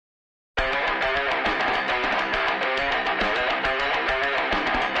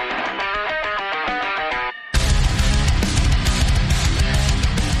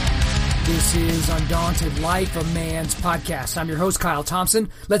Undaunted Life of Man's podcast. I'm your host, Kyle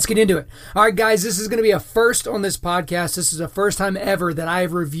Thompson. Let's get into it. All right, guys, this is going to be a first on this podcast. This is the first time ever that I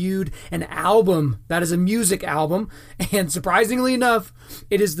have reviewed an album that is a music album. And surprisingly enough,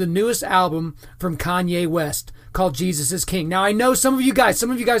 it is the newest album from Kanye West called Jesus is King. Now, I know some of you guys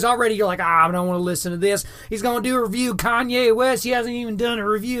already, you're like, I don't want to listen to this. He's going to do a review. Kanye West, he hasn't even done a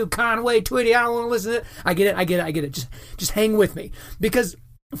review. Conway Twitty, I don't want to listen to it. I get it. Just hang with me. Because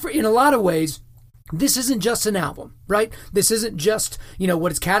in a lot of ways, this isn't just an album, right? This isn't just,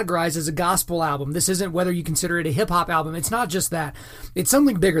 what is categorized as a gospel album. This isn't whether you consider it a hip-hop album. It's not just that. It's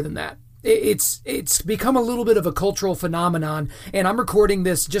something bigger than that. It's become a little bit of a cultural phenomenon, and I'm recording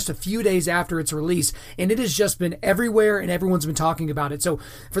this just a few days after its release, and it has just been everywhere, and everyone's been talking about it. So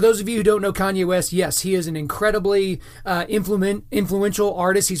for those of you who don't know Kanye West, yes, he is an incredibly influential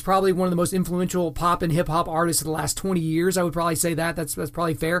artist. He's probably one of the most influential pop and hip-hop artists of the last 20 years. I would probably say that. That's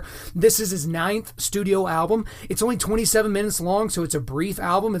probably fair. This is his 9th studio album. It's only 27 minutes long, so it's a brief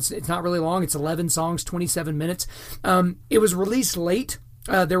album. It's not really long. It's 11 songs, 27 minutes. It was released late.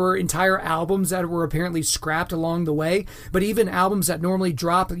 There were entire albums that were apparently scrapped along the way, but even albums that normally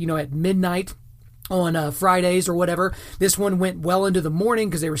drop, at midnight on Fridays or whatever, this one went well into the morning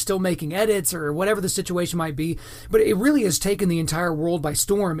because they were still making edits or whatever the situation might be. But it really has taken the entire world by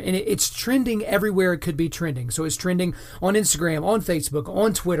storm, and it's trending everywhere it could be trending. So it's trending on Instagram, on Facebook,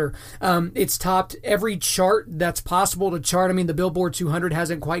 on Twitter. It's topped every chart that's possible to chart. I mean, the Billboard 200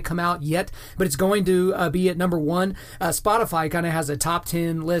 hasn't quite come out yet, but it's going to be at number 1. Spotify kind of has a top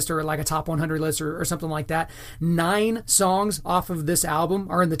 10 list or like a top 100 list or something like that. 9 songs off of this album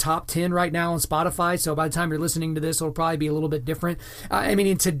are in the top 10 right now on Spotify. So by the time you're listening to this, it'll probably be a little bit different.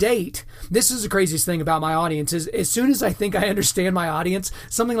 And to date, this is the craziest thing about my audience is as soon as I think I understand my audience,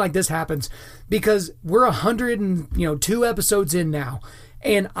 something like this happens, because we're 102 episodes in now,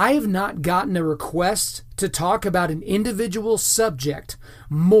 and I have not gotten a request to talk about an individual subject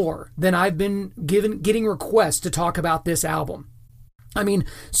more than I've been getting requests to talk about this album.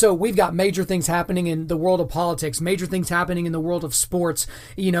 So we've got major things happening in the world of politics, major things happening in the world of sports,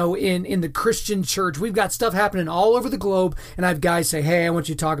 in the Christian church. We've got stuff happening all over the globe, and I have guys say, hey, I want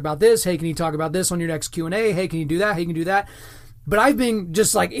you to talk about this. Hey, can you talk about this on your next Q&A? Hey, can you do that? Hey, can you do that? But I've been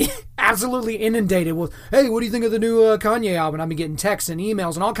just absolutely inundated with, hey, what do you think of the new Kanye album? I've been getting texts and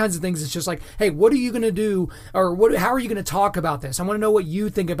emails and all kinds of things. It's just like, hey, what are you going to do? Or how are you going to talk about this? I want to know what you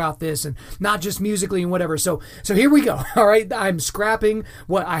think about this, and not just musically and whatever. So here we go. All right. I'm scrapping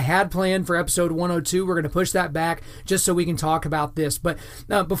what I had planned for episode 102. We're going to push that back just so we can talk about this. But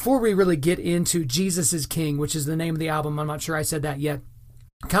before we really get into Jesus is King, which is the name of the album, I'm not sure I said that yet.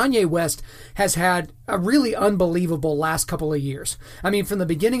 Kanye West has had a really unbelievable last couple of years. From the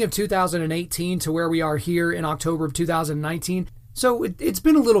beginning of 2018 to where we are here in October of 2019. So it's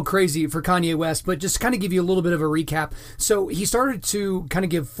been a little crazy for Kanye West, but just kind of give you a little bit of a recap. So he started to kind of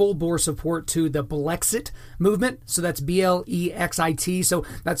give full bore support to the Blexit movement. So that's Blexit. So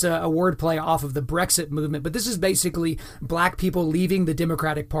that's a wordplay off of the Brexit movement. But this is basically black people leaving the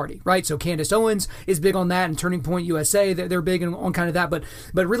Democratic Party, right? So Candace Owens is big on that, and Turning Point USA, they're big on kind of that. But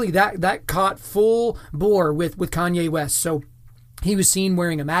really that caught full bore with Kanye West. So he was seen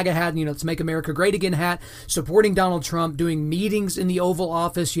wearing a MAGA hat, Let's Make America Great Again hat, supporting Donald Trump, doing meetings in the Oval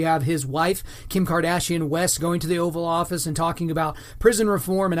Office. You have his wife, Kim Kardashian West, going to the Oval Office and talking about prison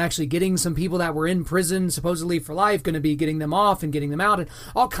reform and actually getting some people that were in prison supposedly for life, going to be getting them off and getting them out and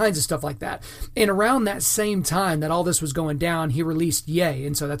all kinds of stuff like that. And around that same time that all this was going down, he released Ye,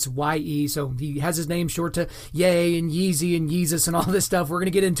 and so that's Y-E. So he has his name short to Ye and Yeezy and Yeezus and all this stuff. We're going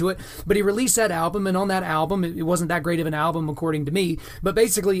to get into it. But he released that album, and on that album, it wasn't that great of an album according to me, but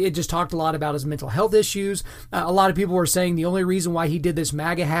basically it just talked a lot about his mental health issues. A lot of people were saying the only reason why he did this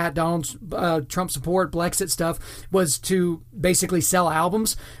MAGA hat, Donald Trump support, Blexit stuff, was to basically sell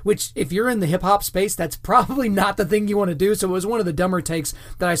albums, which if you're in the hip hop space, that's probably not the thing you want to do. So it was one of the dumber takes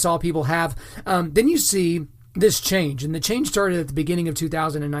that I saw people have. Then you see this change, and the change started at the beginning of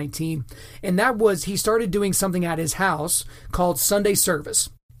 2019, and that was he started doing something at his house called Sunday Service.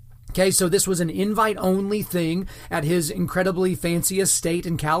 Okay, so this was an invite-only thing at his incredibly fancy estate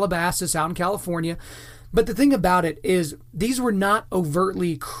in Calabasas out in California. But the thing about it is these were not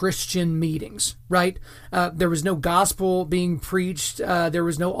overtly Christian meetings, right? There was no gospel being preached. There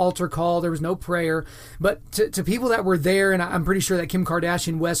was no altar call. There was no prayer. But to people that were there, and I'm pretty sure that Kim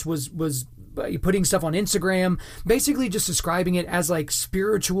Kardashian West was putting stuff on Instagram, basically just describing it as like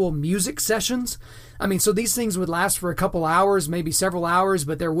spiritual music sessions. I mean, so these things would last for a couple hours, maybe several hours,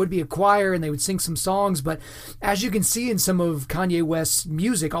 but there would be a choir and they would sing some songs. But as you can see in some of Kanye West's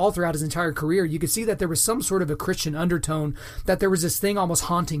music all throughout his entire career, you could see that there was some sort of a Christian undertone, that there was this thing almost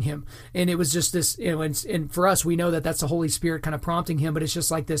haunting him. And it was just this, and for us, we know that that's the Holy Spirit kind of prompting him, but it's just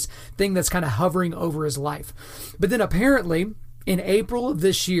like this thing that's kind of hovering over his life. But then apparently in April of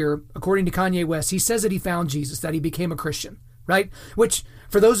this year, according to Kanye West, he says that he found Jesus, that he became a Christian, right? Which,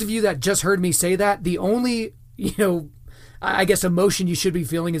 for those of you that just heard me say that, the only, I guess emotion you should be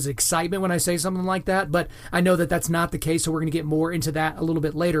feeling is excitement when I say something like that. But I know that that's not the case, so we're going to get more into that a little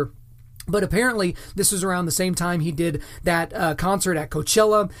bit later. But apparently, this was around the same time he did that concert at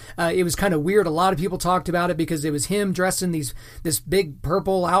Coachella. It was kind of weird. A lot of people talked about it because it was him dressed in this big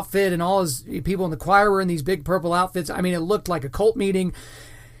purple outfit, and all his people in the choir were in these big purple outfits. I mean, it looked like a cult meeting.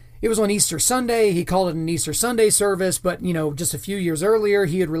 It was on Easter Sunday. He called it an Easter Sunday service, but, just a few years earlier,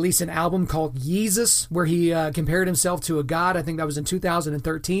 he had released an album called Yeezus, where he compared himself to a god. I think that was in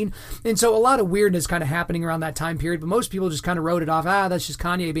 2013. And so a lot of weirdness kind of happening around that time period, but most people just kind of wrote it off. That's just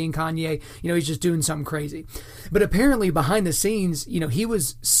Kanye being Kanye. He's just doing something crazy. But apparently behind the scenes, he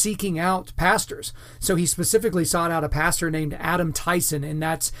was seeking out pastors. So he specifically sought out a pastor named Adam Tyson,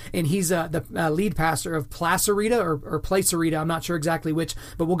 and he's the lead pastor of Placerita or Placerita. I'm not sure exactly which,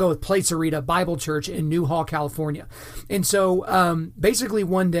 but we'll go with Placerita Bible Church in Newhall, California. And so basically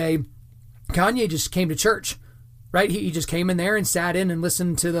one day, Kanye just came to church, right? He just came in there and sat in and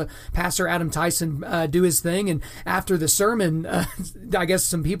listened to the pastor Adam Tyson do his thing. And after the sermon, I guess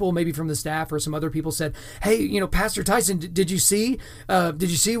some people maybe from the staff or some other people said, "Hey, Pastor Tyson, did you see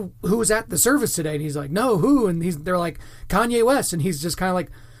who was at the service today?" And he's like, "No, who?" And they're like, "Kanye West." And he's just kind of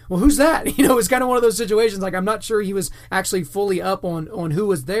like, well, who's that? It's kind of one of those situations. Like, I'm not sure he was actually fully up on who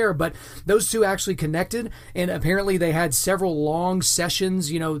was there, but those two actually connected. And apparently they had several long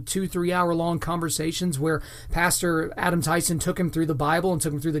sessions, 2-3 hour long conversations where Pastor Adam Tyson took him through the Bible and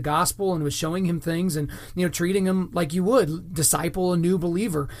took him through the gospel and was showing him things and, treating him like you would disciple a new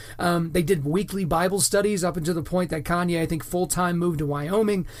believer. They did weekly Bible studies up until the point that Kanye, I think, full-time moved to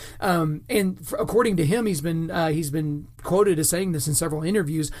Wyoming. And according to him, he's been quoted as saying this in several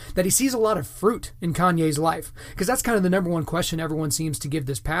interviews, that he sees a lot of fruit in Kanye's life. Because that's kind of the number one question everyone seems to give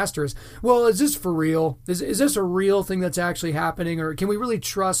this pastor is, well, is this for real? Is this a real thing that's actually happening? Or can we really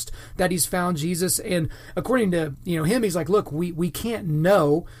trust that he's found Jesus? And according to him, he's like, look, we can't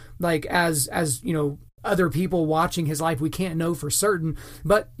know, like as other people watching his life, we can't know for certain.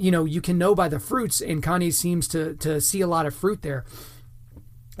 But, you can know by the fruits, and Kanye seems to see a lot of fruit there.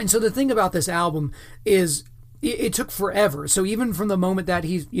 And so the thing about this album is, it took forever. So even from the moment that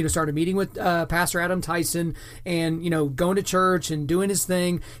he, started meeting with Pastor Adam Tyson and, going to church and doing his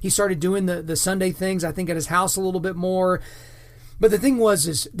thing, he started doing the Sunday things, I think, at his house a little bit more. But the thing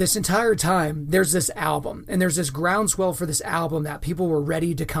is this entire time, there's this album, and there's this groundswell for this album that people were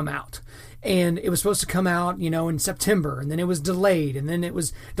ready to come out. And it was supposed to come out, in September, and then it was delayed, and then it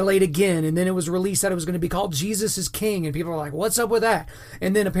was delayed again, and then it was released that it was going to be called Jesus is King, and people were like, what's up with that?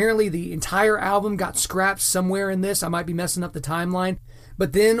 And then apparently the entire album got scrapped somewhere in this. I might be messing up the timeline.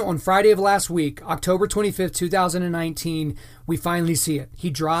 But then on Friday of last week, October 25th, 2019, we finally see it. He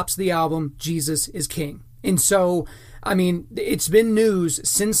drops the album, Jesus is King. And so, I mean, it's been news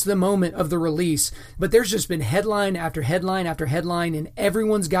since the moment of the release, but there's just been headline after headline after headline, and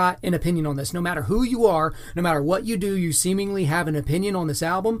everyone's got an opinion on this. No matter who you are, no matter what you do, you seemingly have an opinion on this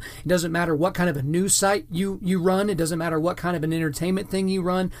album. It doesn't matter what kind of a news site you run. It doesn't matter what kind of an entertainment thing you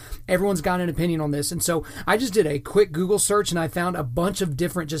run. Everyone's got an opinion on this. And so I just did a quick Google search, and I found a bunch of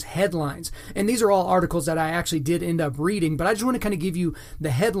different just headlines. And these are all articles that I actually did end up reading, but I just want to kind of give you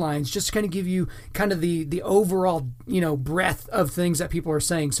the headlines, just to kind of give you kind of the overall, breadth of things that people are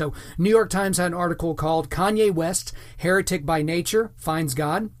saying. So New York Times had an article called Kanye West, Heretic by Nature, Finds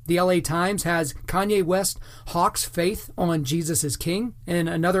God. The LA Times has Kanye West hawks faith on Jesus is King. And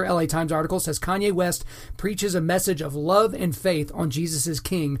another LA Times article says Kanye West preaches a message of love and faith on Jesus is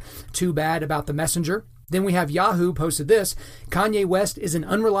King. Too bad about the messenger. Then we have Yahoo posted this. Kanye West is an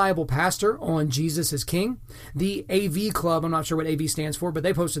unreliable pastor on Jesus is King. The AV Club, I'm not sure what AV stands for, but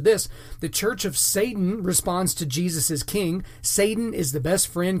they posted this. The Church of Satan responds to Jesus is King. Satan is the best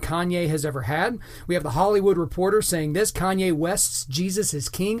friend Kanye has ever had. We have the Hollywood Reporter saying this. Kanye West's Jesus is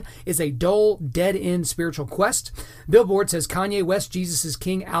King is a dull, dead-end spiritual quest. Billboard says Kanye West Jesus is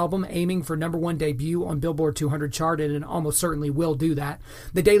King album aiming for #1 debut on Billboard 200 chart, and almost certainly will do that.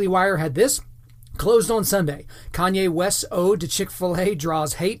 The Daily Wire had this. Closed on Sunday. Kanye West's ode to Chick-fil-A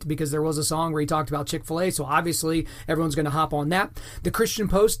draws hate because there was a song where he talked about Chick-fil-A, so obviously everyone's going to hop on that. The Christian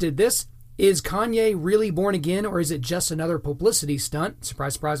Post did this. Is Kanye really born again, or is it just another publicity stunt?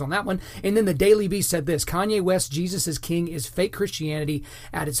 Surprise, surprise on that one. And then the Daily Beast said this: Kanye West, Jesus is King, is fake Christianity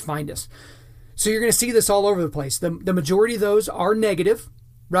at its finest. So you're going to see this all over the place. The majority of those are negative,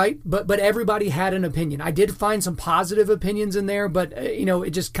 right? But everybody had an opinion. I did find some positive opinions in there, but it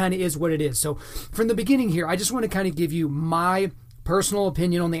just kind of is what it is. So from the beginning here, I just want to kind of give you my personal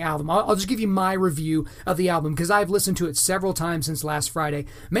opinion on the album. I'll just give you my review of the album because I've listened to it several times since last Friday,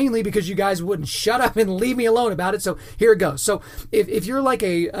 mainly because you guys wouldn't shut up and leave me alone about it. So here it goes. So if you're like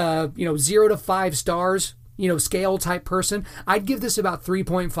a 0 to 5 stars, scale type person, I'd give this about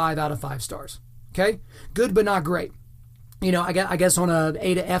 3.5 out of 5 stars. Okay, good but not great. I guess on a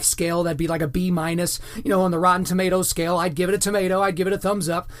A to F scale, that'd be like a B minus. On the Rotten Tomatoes scale, I'd give it a tomato. I'd give it a thumbs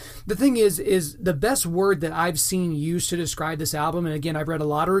up. The thing is the best word that I've seen used to describe this album, and again, I've read a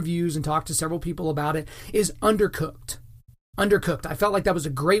lot of reviews and talked to several people about it, is undercooked. Undercooked. I felt like that was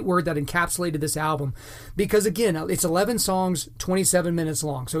a great word that encapsulated this album because, again, it's 11 songs, 27 minutes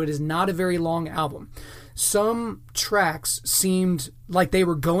long, so it is not a very long album. Some tracks seemed like they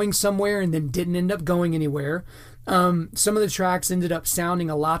were going somewhere and then didn't end up going anywhere. Some of the tracks ended up sounding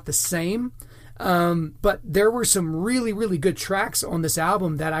a lot the same, but there were some really, really good tracks on this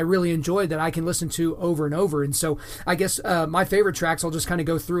album that I really enjoyed that I can listen to over and over. And so I guess my favorite tracks, I'll just kind of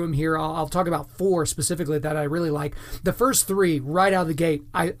go through them here. I'll talk about 4 specifically that I really like. The first 3, right out of the gate,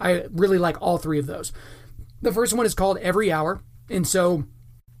 I really like all 3 of those. The first one is called Every Hour, and so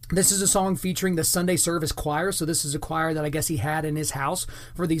this is a song featuring the Sunday Service Choir. So this is a choir that I guess he had in his house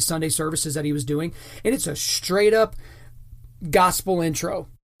for these Sunday services that he was doing. And it's a straight up gospel intro.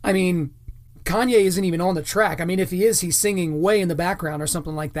 I mean, Kanye isn't even on the track. I mean, if he is, he's singing way in the background or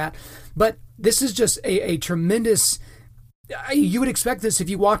something like that. But this is just a tremendous... You would expect this if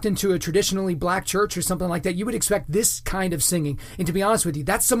you walked into a traditionally black church or something like that. You would expect this kind of singing. And to be honest with you,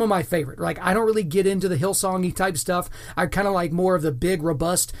 that's some of my favorite. Like, I don't really get into the Hillsongy type stuff. I kind of like more of the big,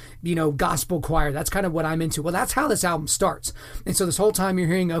 robust, gospel choir. That's kind of what I'm into. Well, that's how this album starts. And so this whole time you're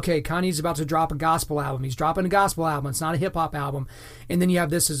hearing, okay, Kanye's about to drop a gospel album. He's dropping a gospel album. It's not a hip hop album. And then you have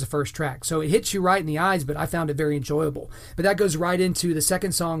this as the first track. So it hits you right in the eyes, but I found it very enjoyable. But that goes right into the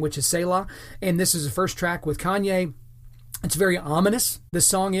second song, which is Selah. And this is the first track with Kanye. It's very ominous, this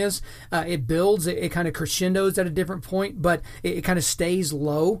song is. It builds, it kind of crescendos at a different point, but it kind of stays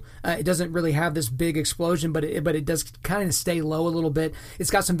low. It doesn't really have this big explosion, but it does kind of stay low a little bit. It's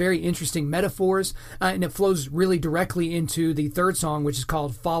got some very interesting metaphors, and it flows really directly into the third song, which is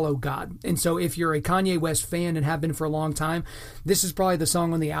called Follow God. And so if you're a Kanye West fan and have been for a long time, this is probably the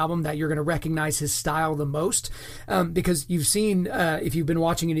song on the album that you're going to recognize his style the most, because you've seen, if you've been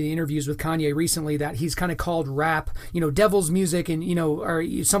watching any of the interviews with Kanye recently, that he's kind of called rap, devil's music and, or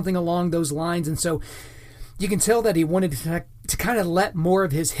something along those lines. And so you can tell that he wanted to kind of let more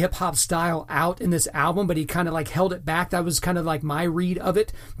of his hip hop style out in this album, but he kind of like held it back. That was kind of like my read of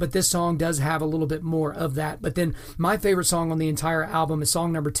it. But this song does have a little bit more of that. But then my favorite song on the entire album is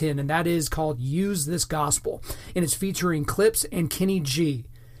song number 10, and that is called Use This Gospel. And it's featuring Clips and Kenny G.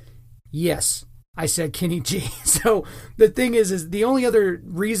 Yes, I said Kenny G. So the thing is the only other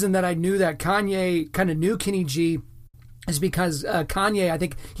reason that I knew that Kanye kind of knew Kenny G is because Kanye, I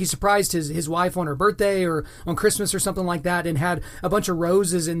think he surprised his wife on her birthday or on Christmas or something like that and had a bunch of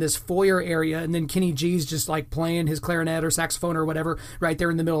roses in this foyer area, and then Kenny G's just like playing his clarinet or saxophone or whatever right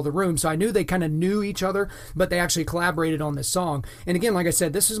there in the middle of the room. So I knew they kind of knew each other, but they actually collaborated on this song. And again, like I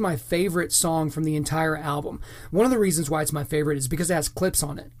said, this is my favorite song from the entire album. One of the reasons why it's my favorite is because it has Clips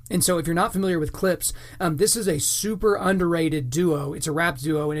on it. And so if you're not familiar with Clips, this is a super underrated duo. It's a rap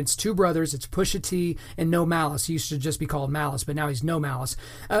duo, and it's 2 brothers. It's Pusha T and No Malice. He used to just be called Malice, but now he's No Malice.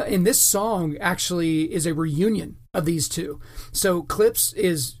 And this song actually is a reunion of these 2. So Clips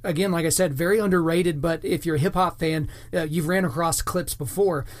is, again, like I said, very underrated, but if you're a hip-hop fan, you've ran across Clips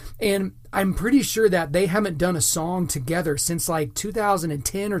before. And I'm pretty sure that they haven't done a song together since like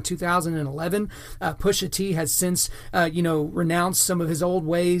 2010 or 2011. Pusha T has since, renounced some of his old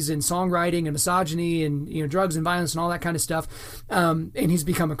ways in songwriting and misogyny and, drugs and violence and all that kind of stuff. And he's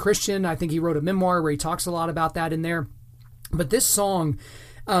become a Christian. I think he wrote a memoir where he talks a lot about that in there. But this song,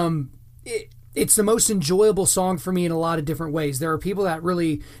 it's the most enjoyable song for me in a lot of different ways. There are people that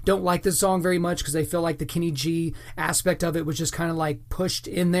really don't like this song very much because they feel like the Kenny G aspect of it was just kind of like pushed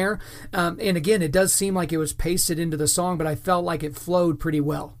in there. And again, it does seem like it was pasted into the song, but I felt like it flowed pretty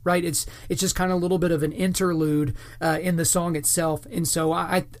well, right? It's just kind of a little bit of an interlude in the song itself. And so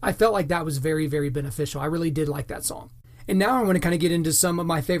I felt like that was very, very beneficial. I really did like that song. And now I want to kind of get into some of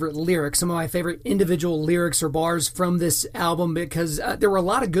my favorite lyrics, some of my favorite individual lyrics or bars from this album, because there were a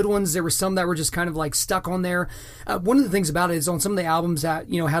lot of good ones. There were some that were just kind of like stuck on there. One of the things about it is on some of the albums that,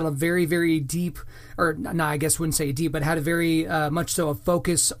 had a very, very deep, or no, I guess wouldn't say deep, but had a very much so a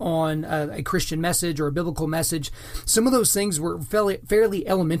focus on a Christian message or a biblical message. Some of those things were fairly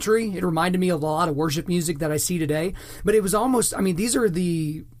elementary. It reminded me of a lot of worship music that I see today, but it was almost, these are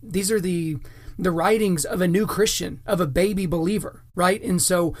the writings of a new Christian, of a baby believer, right? And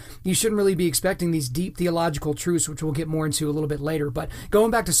so you shouldn't really be expecting these deep theological truths, which we'll get more into a little bit later. But going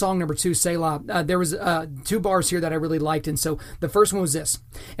back to song number 2, Selah, there was 2 bars here that I really liked. And so the first one was this: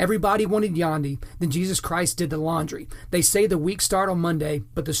 everybody wanted Yandhi, then Jesus Christ did the laundry. They say the weak start on Monday,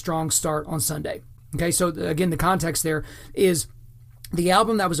 but the strong start on Sunday. Okay, so again, the context there is the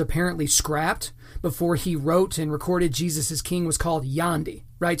album that was apparently scrapped before he wrote and recorded Jesus is King was called Yandhi,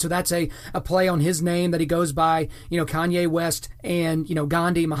 right? So that's a play on his name that he goes by, Kanye West and,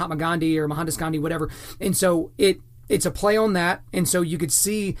 Gandhi, Mahatma Gandhi or Mohandas Gandhi, whatever. And so it's a play on that. And so you could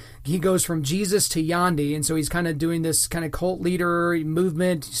see he goes from Jesus to Yandhi. And so he's kind of doing this kind of cult leader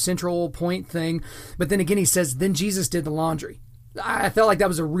movement, central point thing. But then again, he says, then Jesus did the laundry. I felt like that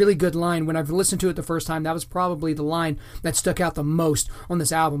was a really good line. When I've listened to it the first time, that was probably the line that stuck out the most on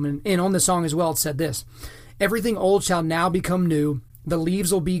this album. And on the song as well, it said this: everything old shall now become new. The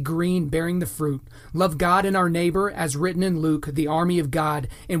leaves will be green, bearing the fruit. Love God and our neighbor, as written in Luke, the army of God,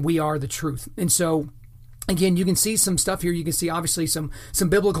 and we are the truth. And so, again, you can see some stuff here. You can see obviously some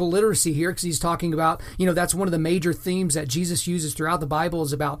biblical literacy here, because he's talking about, that's one of the major themes that Jesus uses throughout the Bible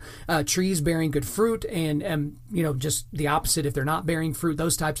is about trees bearing good fruit and just the opposite if they're not bearing fruit,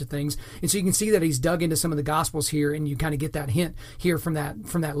 those types of things. And so you can see that he's dug into some of the Gospels here, and you kind of get that hint here from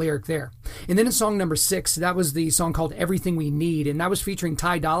that lyric there. And then in song number 6, that was the song called Everything We Need, and that was featuring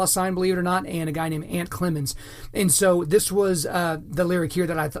Ty Dolla $ign, believe it or not, and a guy named Ant Clemens. And so this was the lyric here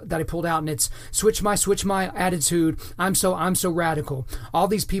that I pulled out, and it's switch my attitude. I'm so radical. All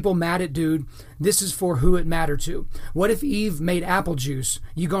these people mad at dude. This is for who it mattered to. What if Eve made apple juice?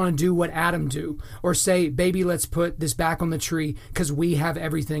 You gonna do what Adam do? Or say, baby, let's put this back on the tree because we have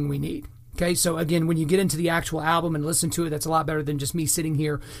everything we need. Okay, so again, when you get into the actual album and listen to it, that's a lot better than just me sitting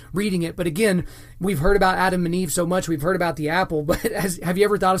here reading it. But again, we've heard about Adam and Eve so much. We've heard about the apple, but have you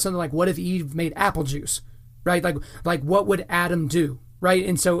ever thought of something like, what if Eve made apple juice? Right? Like what would Adam do? Right.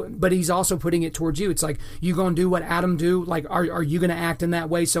 And so, but he's also putting it towards you. It's like, you going to do what Adam do? Like, are you going to act in that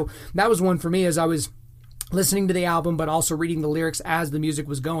way? So that was one for me as I was listening to the album, but also reading the lyrics as the music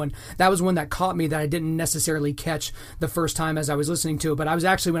was going. That was one that caught me that I didn't necessarily catch the first time as I was listening to it. But I was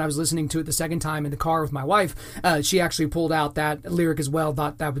actually, when I was listening to it the second time in the car with my wife, she actually pulled out that lyric as well.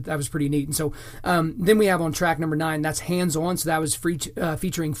 Thought that was pretty neat. And so then we have on track number 9, that's Hands On. So that was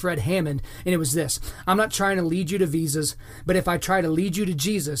featuring Fred Hammond. And it was this: I'm not trying to lead you to visas, but if I try to lead you to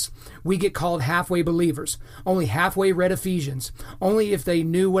Jesus, we get called halfway believers. Only halfway read Ephesians. Only if they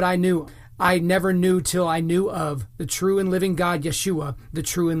knew what I knew. I never knew till I knew of the true and living God, Yeshua, the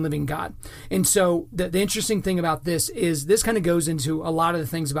true and living God. And so the interesting thing about this is this kind of goes into a lot of the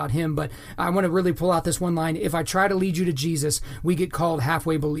things about him, but I want to really pull out this one line: if I try to lead you to Jesus, we get called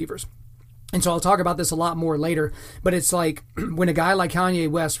halfway believers. And so I'll talk about this a lot more later, but it's like when a guy like Kanye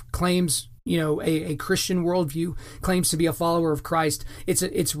West claims a Christian worldview, claims to be a follower of Christ,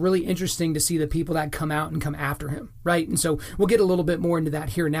 it's really interesting to see the people that come out and come after him, right? And so we'll get a little bit more into that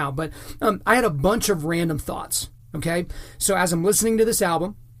here now. But I had a bunch of random thoughts, okay? So as I'm listening to this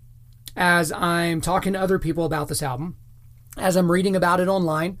album, as I'm talking to other people about this album, as I'm reading about it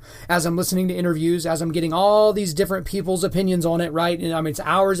online, as I'm listening to interviews, as I'm getting all these different people's opinions on it, right? And it's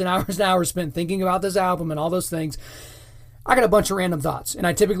hours and hours and hours spent thinking about this album and all those things. I got a bunch of random thoughts, and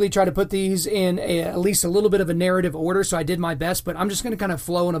I typically try to put these in at least a little bit of a narrative order, so I did my best, but I'm just going to kind of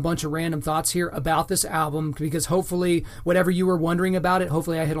flow in a bunch of random thoughts here about this album, because hopefully whatever you were wondering about it,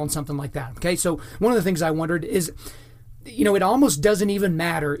 hopefully I hit on something like that. Okay, so one of the things I wondered is, it almost doesn't even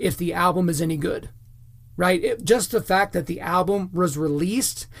matter if the album is any good, right? Just the fact that the album was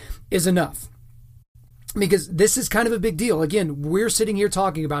released is enough. Because this is kind of a big deal. Again, we're sitting here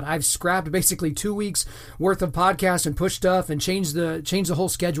talking about, I've scrapped basically 2 weeks worth of podcasts and pushed stuff and changed the whole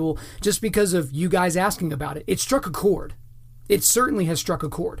schedule just because of you guys asking about it. It struck a chord. It certainly has struck a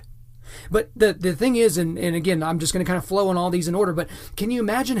chord. But the thing is, and again, I'm just going to kind of flow on all these in order, but can you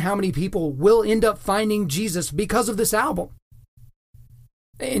imagine how many people will end up finding Jesus because of this album?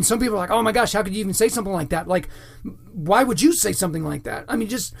 And some people are like, oh my gosh, how could you even say something like that? Like, why would you say something like that? I mean,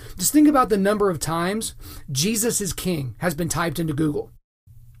 just think about the number of times Jesus is King has been typed into Google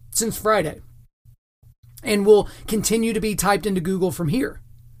since Friday, and will continue to be typed into Google from here.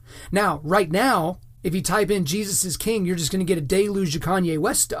 Now, right now, If you type in Jesus is King, you're just going to get a deluge of Kanye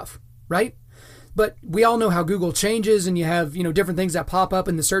West stuff, right? But we all know how Google changes and you have, different things that pop up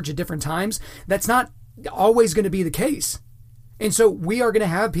in the search at different times. That's not always going to be the case. And so we are going to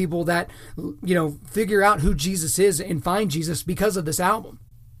have people that, figure out who Jesus is and find Jesus because of this album,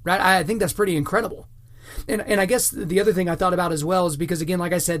 right? I think that's pretty incredible. And I guess the other thing I thought about as well is because, again,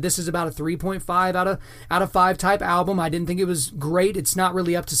 like I said, this is about a 3.5 out of 5 type album. I didn't think it was great. It's not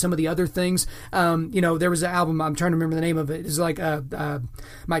really up to some of the other things. There was an album, I'm trying to remember the name of it. It's like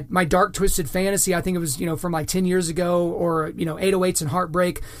My Dark Twisted Fantasy. I think it was, from like 10 years ago, or, 808s and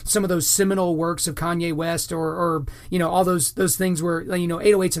Heartbreak, some of those seminal works of Kanye West, or all those things where,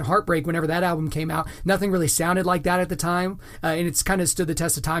 808s and Heartbreak, whenever that album came out, nothing really sounded like that at the time. And it's kind of stood the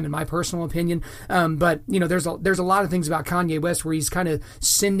test of time in my personal opinion. But there's a lot of things about Kanye West where he's kind of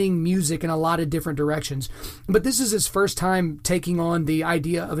sending music in a lot of different directions. But this is his first time taking on the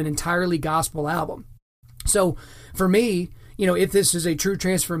idea of an entirely gospel album. So for me, if this is a true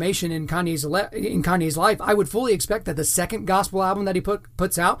transformation in Kanye's life, I would fully expect that the second gospel album that he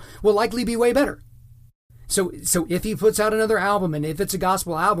puts out will likely be way better. So if he puts out another album, and if it's a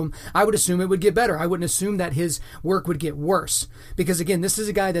gospel album, I would assume it would get better. I wouldn't assume that his work would get worse. Because again, this is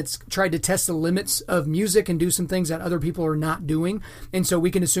a guy that's tried to test the limits of music and do some things that other people are not doing. And so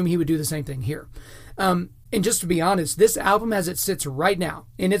we can assume he would do the same thing here. And just to be honest, this album as it sits right now,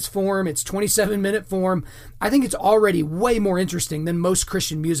 in its form, its 27-minute form, I think it's already way more interesting than most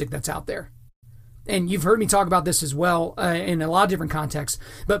Christian music that's out there. And you've heard me talk about this as well in a lot of different contexts,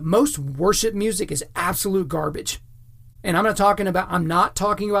 but most worship music is absolute garbage. And I'm not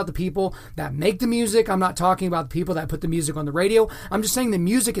talking about the people that make the music. I'm not talking about the people that put the music on the radio. I'm just saying the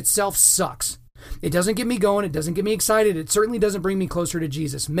music itself sucks. It doesn't get me going. It doesn't get me excited. It certainly doesn't bring me closer to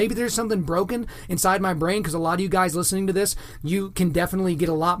Jesus. Maybe there's something broken inside my brain, because a lot of you guys listening to this, you can definitely get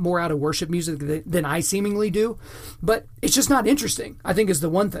a lot more out of worship music than I seemingly do. But it's just not interesting, I think, is the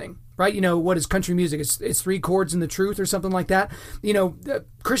one thing, right? What is country music? It's 3 chords and the truth or something like that.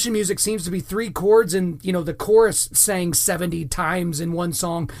 Christian music seems to be 3 chords and, the chorus sang 70 times in one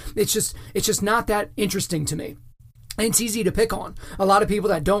song. It's just not that interesting to me. And it's easy to pick on. A lot of people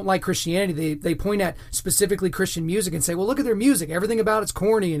that don't like Christianity, they point at specifically Christian music and say, well, look at their music. Everything about it's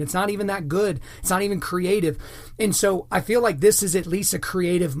corny and it's not even that good. It's not even creative. And so I feel like this is at least a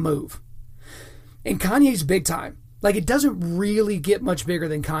creative move. And Kanye's big time. Like, it doesn't really get much bigger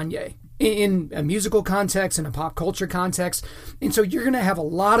than Kanye in a musical context, in a pop culture context. And so you're going to have a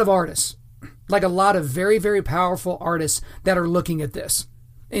lot of artists, like a lot of very, very powerful artists that are looking at this.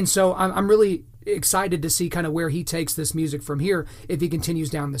 And so I'm really excited to see kind of where he takes this music from here if he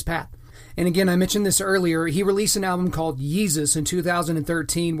continues down this path. And again, I mentioned this earlier, he released an album called Yeezus in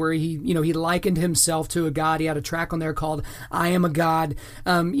 2013 where he likened himself to a god. He had a track on there called I Am a God.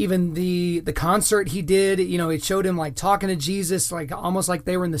 Even the concert he did, it showed him like talking to Jesus, like almost like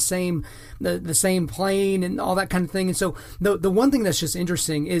they were in the same plane and all that kind of thing. And so the one thing that's just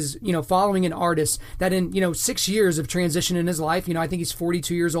interesting is, following an artist that in, 6 years of transition in his life, I think he's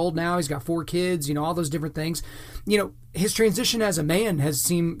 42 years old now. He's got 4 kids, all those different things. His transition as a man has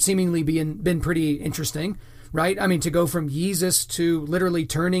seemingly been pretty interesting, right? I mean, to go from Yeezus to literally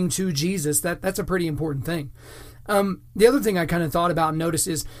turning to Jesus, that's a pretty important thing. The other thing I kind of thought about and noticed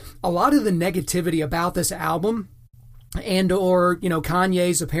is a lot of the negativity about this album or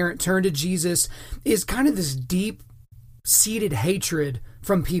Kanye's apparent turn to Jesus is kind of this deep-seated hatred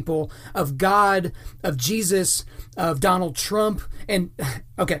from people of God, of Jesus, of Donald Trump. And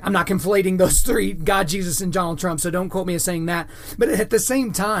okay, I'm not conflating those 3, God, Jesus, and Donald Trump, so don't quote me as saying that. But at the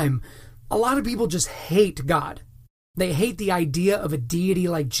same time, a lot of people just hate God. They hate the idea of a deity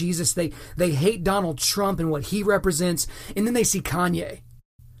like Jesus. They hate Donald Trump and what he represents. And then they see Kanye,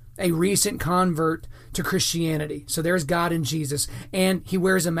 a recent convert to Christianity. So there's God and Jesus, and he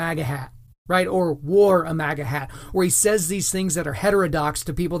wears a MAGA hat, right? Or wore a MAGA hat, where he says these things that are heterodox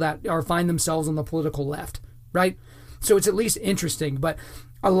to people that find themselves on the political left, right? So it's at least interesting, but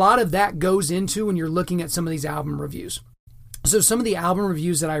a lot of that goes into when you're looking at some of these album reviews. So some of the album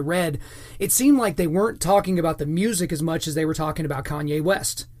reviews that I read, it seemed like they weren't talking about the music as much as they were talking about Kanye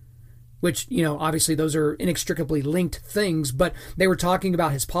West, which, obviously those are inextricably linked things, but they were talking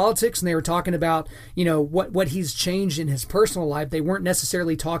about his politics and they were talking about, what he's changed in his personal life. They weren't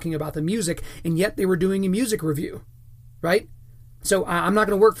necessarily talking about the music, and yet they were doing a music review, right? So I'm not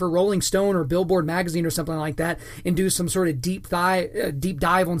going to work for Rolling Stone or Billboard magazine or something like that and do some sort of deep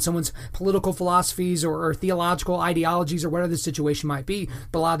dive on someone's political philosophies or theological ideologies or whatever the situation might be.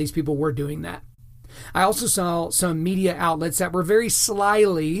 But a lot of these people were doing that. I also saw some media outlets that were very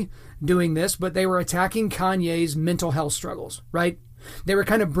slyly doing this, but they were attacking Kanye's mental health struggles, right? They were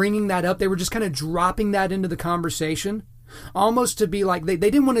kind of bringing that up. They were just kind of dropping that into the conversation, almost to be like, they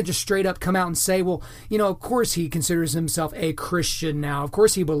didn't want to just straight up come out and say, well, of course he considers himself a Christian now. Of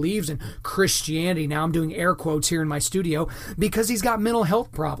course he believes in Christianity. Now I'm doing air quotes here in my studio because he's got mental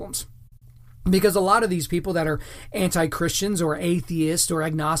health problems. Because a lot of these people that are anti-Christians or atheist or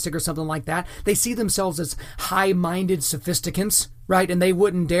agnostic or something like that, they see themselves as high-minded sophisticants, right? And they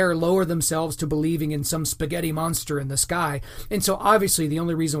wouldn't dare lower themselves to believing in some spaghetti monster in the sky. And so obviously the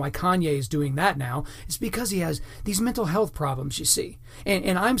only reason why Kanye is doing that now is because he has these mental health problems, you see.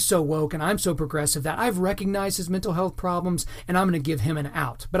 And I'm so woke and I'm so progressive that I've recognized his mental health problems and I'm going to give him an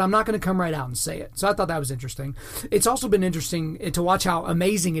out. But I'm not going to come right out and say it. So I thought that was interesting. It's also been interesting to watch how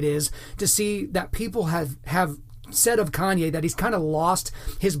amazing it is to see that people have said of Kanye that he's kind of lost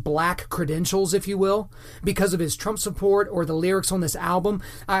his black credentials, if you will, because of his Trump support or the lyrics on this album.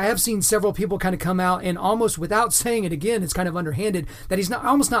 I have seen several people kind of come out and almost without saying it again, it's kind of underhanded, that he's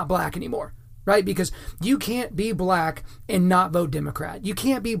almost not black anymore. Right? Because you can't be black and not vote Democrat. You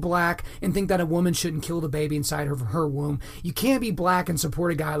can't be black and think that a woman shouldn't kill the baby inside her womb. You can't be black and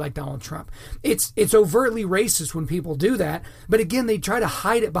support a guy like Donald Trump. It's overtly racist when people do that. But again, they try to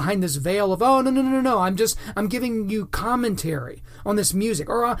hide it behind this veil of, oh, no. I'm giving you commentary on this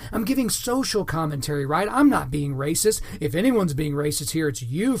music, or I'm giving social commentary, right? I'm not being racist. If anyone's being racist here, it's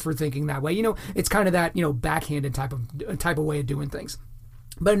you for thinking that way. It's kind of that, backhanded type of way of doing things.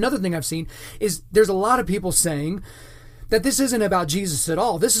 But another thing I've seen is there's a lot of people saying that this isn't about Jesus at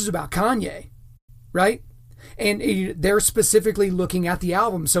all. This is about Kanye, right? And they're specifically looking at the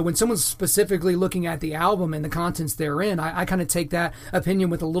album. So when someone's specifically looking at the album and the contents therein, I kind of take that opinion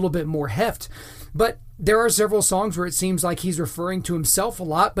with a little bit more heft. But there are several songs where it seems like he's referring to himself a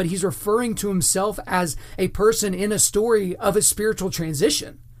lot, but he's referring to himself as a person in a story of a spiritual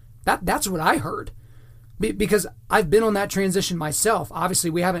transition. That's what I heard. Because I've been on that transition myself.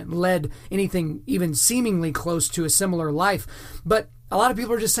 Obviously, we haven't led anything even seemingly close to a similar life. But a lot of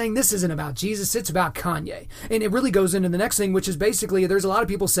people are just saying this isn't about Jesus, it's about Kanye. And it really goes into the next thing, which is basically there's a lot of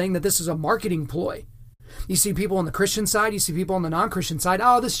people saying that this is a marketing ploy. You see people on the Christian side, you see people on the non-Christian side,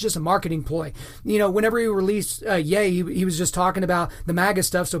 oh, this is just a marketing ploy. Whenever he released Ye, he was just talking about the MAGA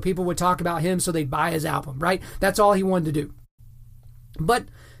stuff so people would talk about him so they'd buy his album, right? That's all he wanted to do. But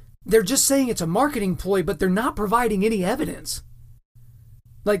they're just saying it's a marketing ploy, but they're not providing any evidence.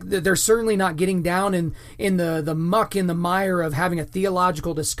 Like, they're certainly not getting down in the muck, in the mire of having a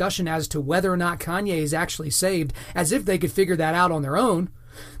theological discussion as to whether or not Kanye is actually saved, as if they could figure that out on their own.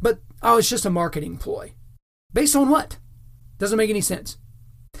 But, it's just a marketing ploy. Based on what? Doesn't make any sense.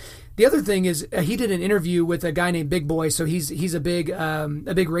 The other thing is he did an interview with a guy named Big Boy. So he's a big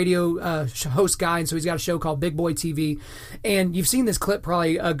radio host guy, and so he's got a show called Big Boy TV. And you've seen this clip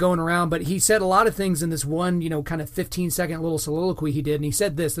probably going around, but he said a lot of things in this one, kind of 15-second little soliloquy he did. And he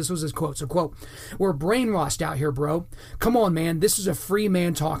said this was his quote. So, quote, "We're brainwashed out here, bro. Come on, man. This is a free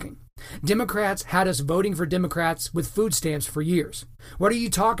man talking. Democrats had us voting for Democrats with food stamps for years. What are you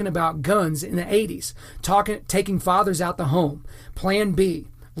talking about guns in the 80s? Taking fathers out the home. Plan B.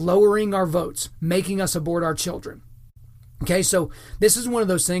 Lowering our votes, making us abort our children." Okay, so this is one of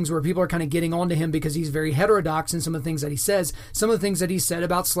those things where people are kind of getting onto him because he's very heterodox in some of the things that he says. Some of the things that he said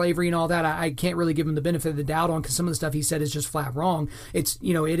about slavery and all that, I can't really give him the benefit of the doubt on, because some of the stuff he said is just flat wrong. It's,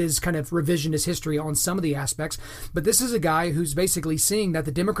 it is kind of revisionist history on some of the aspects. But this is a guy who's basically seeing that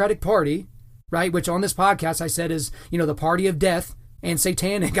the Democratic Party, right, which on this podcast I said is, the party of death and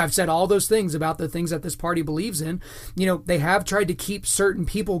satanic. I've said all those things about the things that this party believes in. They have tried to keep certain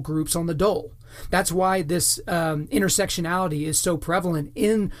people groups on the dole. That's why this intersectionality is so prevalent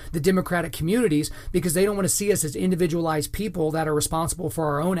in the Democratic communities, because they don't want to see us as individualized people that are responsible for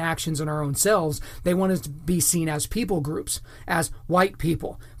our own actions and our own selves. They want us to be seen as people groups, as white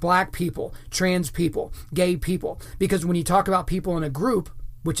people, black people, trans people, gay people. Because when you talk about people in a group,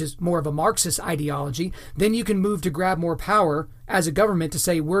 which is more of a Marxist ideology, then you can move to grab more power as a government to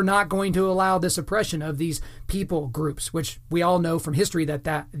say, we're not going to allow this oppression of these people groups, which we all know from history that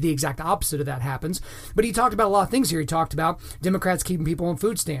the exact opposite of that happens. But he talked about a lot of things here. He talked about Democrats keeping people on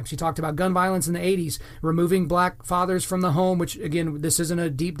food stamps. He talked about gun violence in the 80s, removing black fathers from the home, which, again, this isn't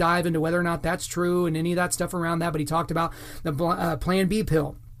a deep dive into whether or not that's true and any of that stuff around that, but he talked about the Plan B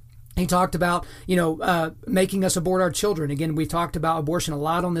pill. He talked about, making us abort our children. Again, we've talked about abortion a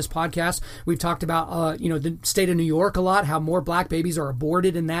lot on this podcast. We've talked about, the state of New York a lot, how more black babies are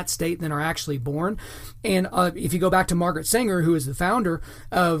aborted in that state than are actually born. And if you go back to Margaret Sanger, who is the founder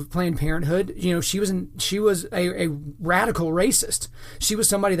of Planned Parenthood, she was a radical racist. She was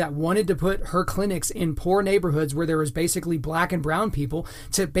somebody that wanted to put her clinics in poor neighborhoods where there was basically black and brown people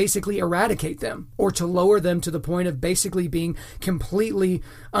to basically eradicate them or to lower them to the point of basically being completely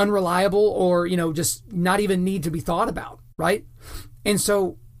unreliable or, just not even need to be thought about, right? And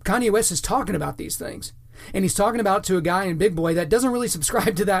so Kanye West is talking about these things. And he's talking about it to a guy in Big Boy that doesn't really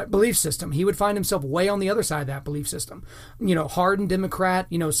subscribe to that belief system. He would find himself way on the other side of that belief system. Hardened Democrat,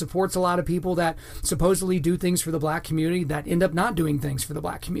 supports a lot of people that supposedly do things for the black community that end up not doing things for the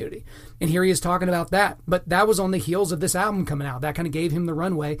black community. And here he is talking about that. But that was on the heels of this album coming out. That kind of gave him the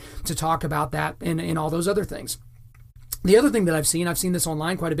runway to talk about that and all those other things. The other thing that I've seen this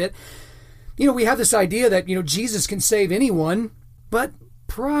online quite a bit, we have this idea that, Jesus can save anyone, but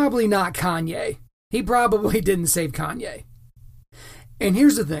probably not Kanye. He probably didn't save Kanye. And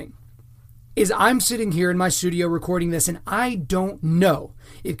here's the thing, is I'm sitting here in my studio recording this, and I don't know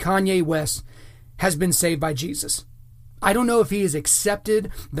if Kanye West has been saved by Jesus. I don't know if he has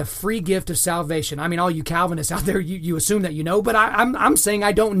accepted the free gift of salvation. I mean, all you Calvinists out there, you assume that you know, but I'm saying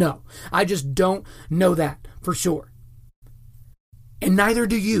I don't know. I just don't know that for sure. And neither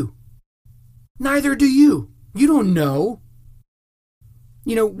do you. Neither do you. You don't know.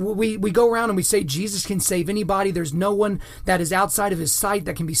 We go around and we say Jesus can save anybody. There's no one that is outside of his sight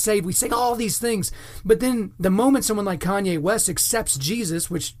that can be saved. We say all these things. But then the moment someone like Kanye West accepts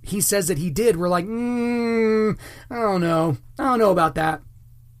Jesus, which he says that he did, we're like, I don't know. I don't know about that.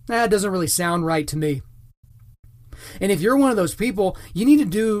 That doesn't really sound right to me. And if you're one of those people, you need to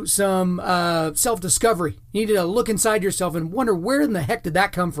do some self-discovery. You need to look inside yourself and wonder, where in the heck did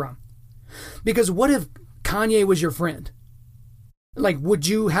that come from? Because what if Kanye was your friend? Like, would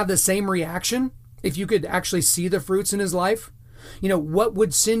you have the same reaction if you could actually see the fruits in his life? What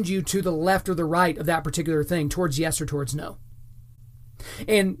would send you to the left or the right of that particular thing, towards yes or towards no?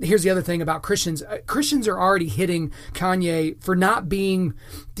 And here's the other thing about Christians. Christians are already hitting Kanye for not being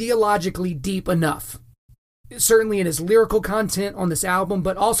theologically deep enough. Certainly in his lyrical content on this album,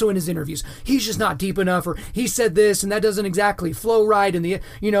 but also in his interviews. He's just not deep enough, or he said this and that doesn't exactly flow right, and the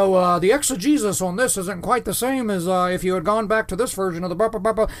exegesis on this isn't quite the same as if you had gone back to this version of the blah, blah,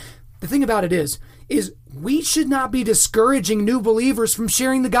 blah, blah. The thing about it is we should not be discouraging new believers from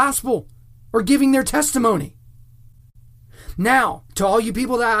sharing the gospel or giving their testimony. Now, to all you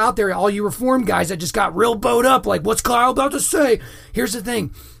people that are out there, all you Reformed guys that just got real bowed up, like, what's Kyle about to say? Here's the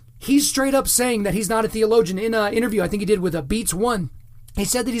thing. He's straight up saying that he's not a theologian. In an interview I think he did with Beats One, he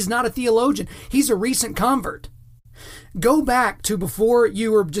said that he's not a theologian. He's a recent convert. Go back to before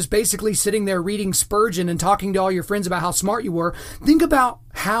you were just basically sitting there reading Spurgeon and talking to all your friends about how smart you were. Think about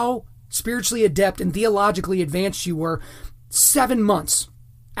how spiritually adept and theologically advanced you were 7 months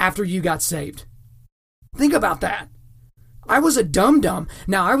after you got saved. Think about that. I was a dum-dum.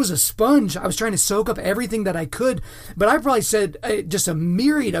 Now, I was a sponge. I was trying to soak up everything that I could, but I probably said just a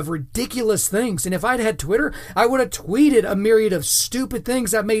myriad of ridiculous things. And if I'd had Twitter, I would have tweeted a myriad of stupid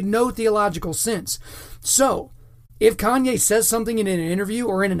things that made no theological sense. So, if Kanye says something in an interview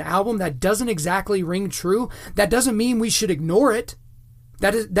or in an album that doesn't exactly ring true, that doesn't mean we should ignore it.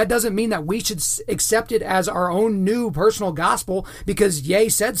 That doesn't mean that we should accept it as our own new personal gospel because Ye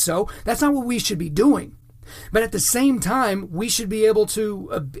said so. That's not what we should be doing. But at the same time, we should be able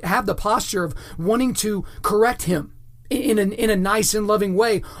to have the posture of wanting to correct him in a nice and loving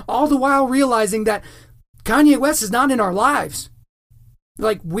way, all the while realizing that Kanye West is not in our lives.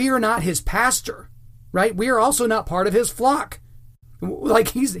 Like, we are not his pastor, right? We are also not part of his flock. Like,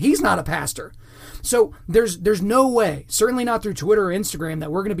 he's not a pastor. So there's no way, certainly not through Twitter or Instagram,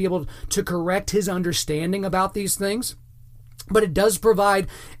 that we're going to be able to correct his understanding about these things. But it does provide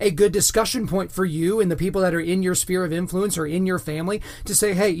a good discussion point for you and the people that are in your sphere of influence or in your family to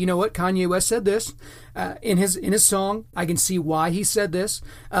say, hey, you know what? Kanye West said this in his song. I can see why he said this.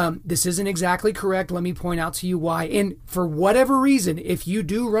 This isn't exactly correct. Let me point out to you why. And for whatever reason, if you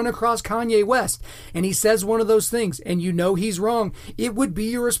do run across Kanye West and he says one of those things and you know he's wrong, it would be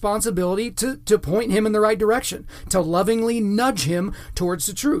your responsibility to point him in the right direction, to lovingly nudge him towards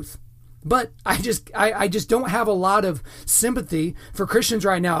the truth. But I just don't have a lot of sympathy for Christians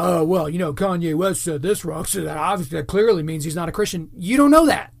right now. Oh, well, Kanye West said this wrong, so that obviously clearly means he's not a Christian. You don't know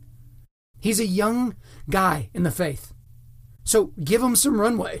that. He's a young guy in the faith. So give him some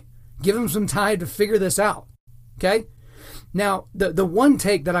runway. Give him some time to figure this out. Okay? Now, the one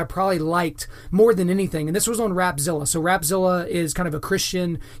take that I probably liked more than anything, and this was on Rapzilla. So Rapzilla is kind of a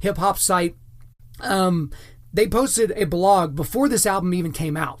Christian hip-hop site. They posted a blog before this album even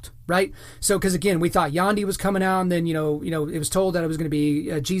came out, right? So, because again, we thought Yandhi was coming out, and then, it was told that it was going to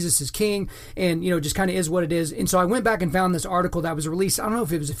be Jesus is King, and, just kind of is what it is. And so I went back and found this article that was released, I don't know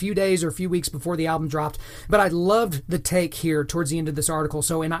if it was a few days or a few weeks before the album dropped, but I loved the take here towards the end of this article.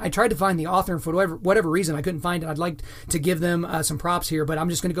 So, and I tried to find the author, and for whatever reason, I couldn't find it. I'd like to give them some props here, but I'm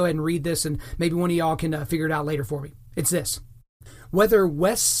just going to go ahead and read this, and maybe one of y'all can figure it out later for me. It's this. Whether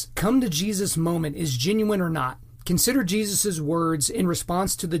West's come to Jesus moment is genuine or not, consider Jesus' words in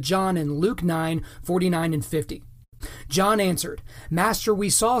response to the John in Luke 9:49 and 50. John answered, "Master, we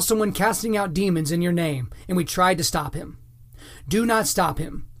saw someone casting out demons in your name, and we tried to stop him. Do not stop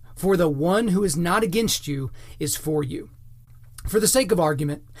him, for the one who is not against you is for you." For the sake of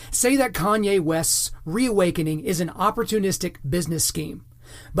argument, say that Kanye West's reawakening is an opportunistic business scheme,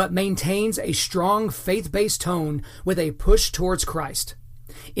 but maintains a strong faith-based tone with a push towards Christ.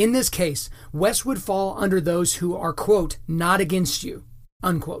 In this case, West would fall under those who are, quote, not against you,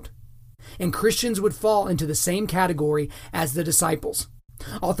 unquote. And Christians would fall into the same category as the disciples.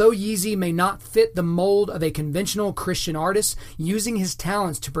 Although Yeezy may not fit the mold of a conventional Christian artist, using his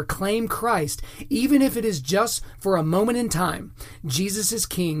talents to proclaim Christ, even if it is just for a moment in time, Jesus is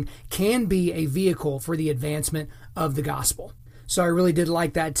King can be a vehicle for the advancement of the gospel. So I really did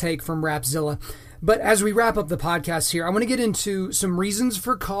like that take from Rapzilla. But as we wrap up the podcast here, I want to get into some reasons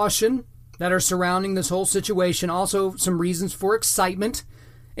for caution that are surrounding this whole situation, also some reasons for excitement,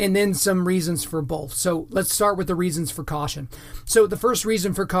 and then some reasons for both. So let's start with the reasons for caution. So the first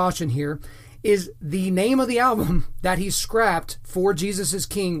reason for caution here is the name of the album that he scrapped for Jesus is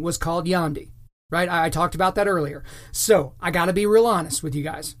King was called Yandhi. Right? I talked about that earlier. So I got to be real honest with you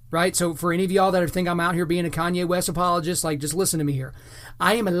guys, right? So for any of y'all that think I'm out here being a Kanye West apologist, just listen to me here.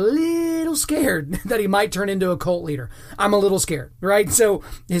 I am a little scared that he might turn into a cult leader. I'm a little scared, right? So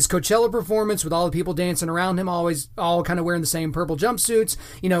his Coachella performance with all the people dancing around him, always all kind of wearing the same purple jumpsuits,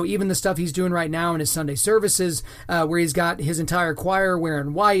 even the stuff he's doing right now in his Sunday services, where he's got his entire choir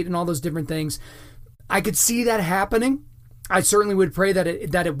wearing white and all those different things. I could see that happening. I certainly would pray that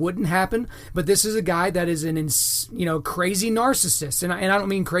it wouldn't happen, but this is a guy that is an crazy narcissist, and I don't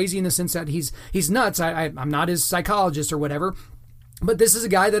mean crazy in the sense that he's nuts. I'm not his psychologist or whatever, but this is a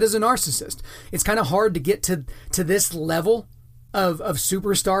guy that is a narcissist. It's kind of hard to get to this level of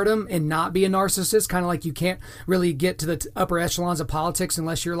superstardom and not be a narcissist. Kind of like you can't really get to the upper echelons of politics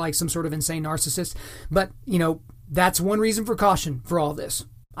unless you're like some sort of insane narcissist. But that's one reason for caution for all this.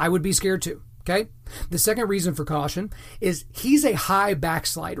 I would be scared too. Okay. The second reason for caution is he's a high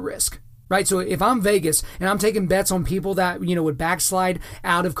backslide risk, right? So if I'm Vegas and I'm taking bets on people that, would backslide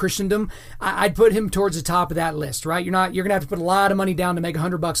out of Christendom, I'd put him towards the top of that list, right? You're going to have to put a lot of money down to make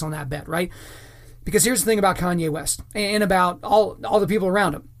 $100 on that bet, right? Because here's the thing about Kanye West and about all the people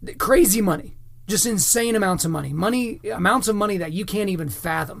around him. Crazy money. Just insane amounts of money. Amounts of money that you can't even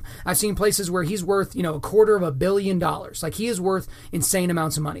fathom. I've seen places where he's worth, $250 million. Like, he is worth insane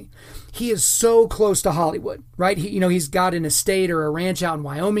amounts of money. He is so close to Hollywood, right? He's got an estate or a ranch out in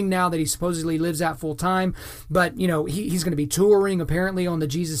Wyoming now that he supposedly lives at full time. But, he's going to be touring apparently on the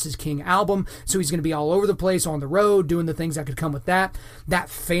Jesus is King album. So he's going to be all over the place on the road doing the things that could come with that. That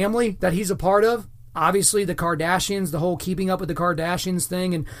family that he's a part of, obviously, the Kardashians, the whole keeping up with the Kardashians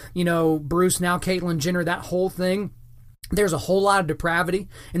thing, and, Bruce, now Caitlyn Jenner, that whole thing. There's a whole lot of depravity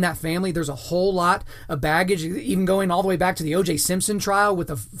in that family. There's a whole lot of baggage, even going all the way back to the O.J. Simpson trial with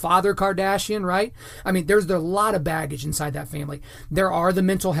the father Kardashian, right? I mean, there's a lot of baggage inside that family. There are the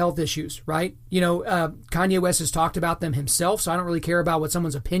mental health issues, right? Kanye West has talked about them himself, so I don't really care about what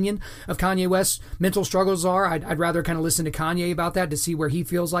someone's opinion of Kanye West's mental struggles are. I'd rather kind of listen to Kanye about that to see where he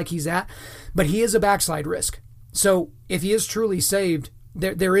feels like he's at. But he is a backslide risk. So if he is truly saved,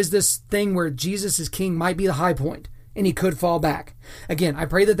 there is this thing where Jesus is King might be the high point, and he could fall back. Again, I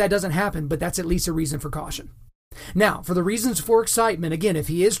pray that doesn't happen, but that's at least a reason for caution. Now, for the reasons for excitement, again, if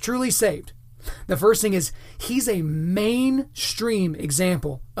he is truly saved, the first thing is he's a mainstream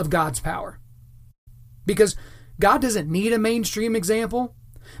example of God's power. Because God doesn't need a mainstream example,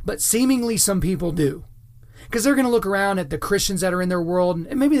 but seemingly some people do. Because they're going to look around at the Christians that are in their world,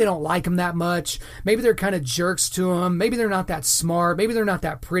 and maybe they don't like them that much. Maybe they're kind of jerks to them. Maybe they're not that smart. Maybe they're not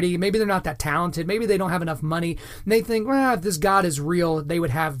that pretty. Maybe they're not that talented. Maybe they don't have enough money. And they think, well, if this God is real, they would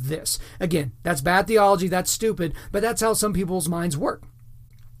have this. Again, that's bad theology. That's stupid. But that's how some people's minds work.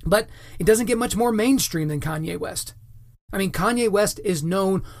 But it doesn't get much more mainstream than Kanye West. I mean, Kanye West is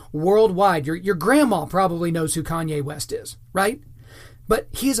known worldwide. Your grandma probably knows who Kanye West is, right? But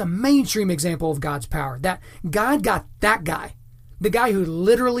he is a mainstream example of God's power. That God got that guy, the guy who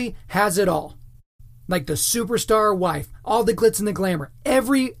literally has it all. Like the superstar wife, all the glitz and the glamour.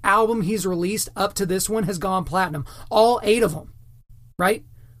 Every album he's released up to this one has gone platinum. All 8 of them, right?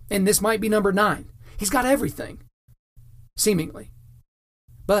 And this might be number 9. He's got everything, seemingly.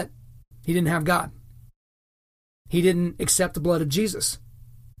 But he didn't have God. He didn't accept the blood of Jesus.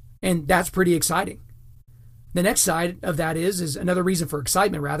 And that's pretty exciting. The next side of that is another reason for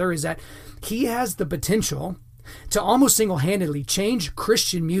excitement, rather, is that he has the potential to almost single-handedly change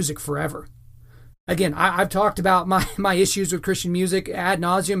Christian music forever. Again, I've talked about my issues with Christian music ad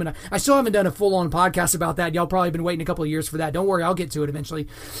nauseum, and I still haven't done a full-on podcast about that. Y'all probably been waiting a couple of years for that. Don't worry, I'll get to it eventually.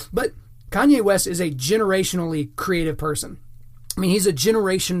 But Kanye West is a generationally creative person. I mean, he's a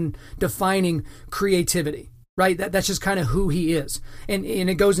generation-defining creativity, right? That's just kind of who he is. And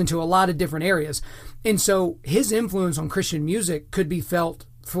it goes into a lot of different areas. And so his influence on Christian music could be felt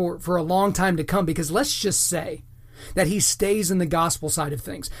for a long time to come, because let's just say that he stays in the gospel side of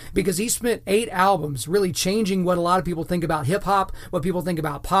things, because he spent 8 albums really changing what a lot of people think about hip hop, what people think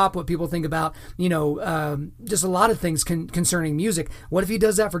about pop, what people think about, just a lot of things concerning music. What if he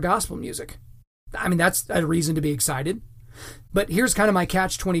does that for gospel music? I mean, that's a reason to be excited. But here's kind of my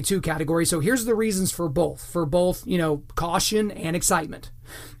catch-22 category. So here's the reasons for both, caution and excitement.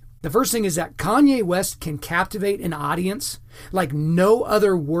 The first thing is that Kanye West can captivate an audience like no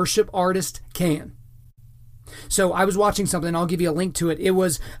other worship artist can. So I was watching something, I'll give you a link to it. It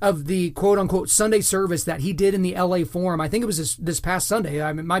was of the quote-unquote Sunday service that he did in the LA Forum. I think it was this past Sunday.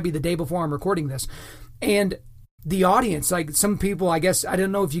 It might be the day before I'm recording this. And the audience, like some people, I guess, I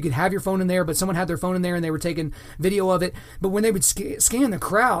don't know if you could have your phone in there, but someone had their phone in there and they were taking video of it. But when they would scan the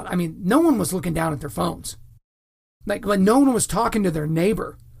crowd, I mean, no one was looking down at their phones. Like no one was talking to their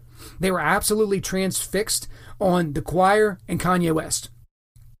neighbor. They were absolutely transfixed on the choir and Kanye West.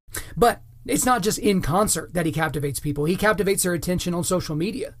 But it's not just in concert that he captivates people. He captivates their attention on social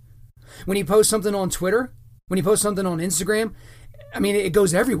media. When he posts something on Twitter, when he posts something on Instagram, I mean, it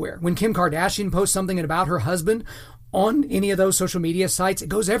goes everywhere. When Kim Kardashian posts something about her husband on any of those social media sites, it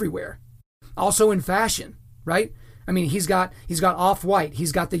goes everywhere. Also in fashion, right? I mean, he's got Off-White.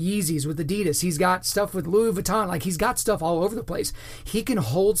 He's got the Yeezys with Adidas. He's got stuff with Louis Vuitton. Like, he's got stuff all over the place. He can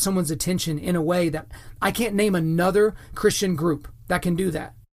hold someone's attention in a way that I can't name another Christian group that can do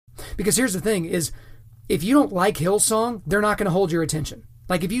that. Because here's the thing is, if you don't like Hillsong, they're not going to hold your attention.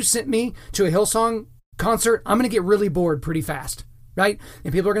 Like, if you sent me to a Hillsong concert, I'm going to get really bored pretty fast, right?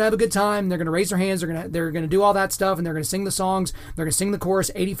 And people are going to have a good time. They're going to raise their hands. They're going to do all that stuff, and they're going to sing the songs. They're going to sing the chorus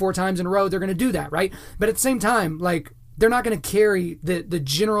 84 times in a row. They're going to do that, right? But at the same time, like, they're not going to carry the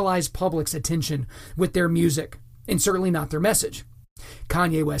generalized public's attention with their music, and certainly not their message.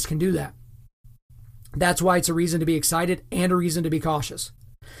 Kanye West can do that. That's why it's a reason to be excited and a reason to be cautious.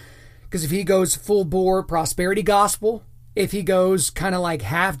 Because if he goes full bore prosperity gospel, if he goes kind of like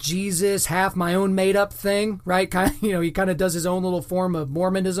half Jesus, half my own made up thing, right? Kind of, he kind of does his own little form of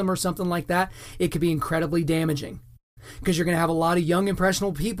Mormonism or something like that, it could be incredibly damaging. Because you're going to have a lot of young,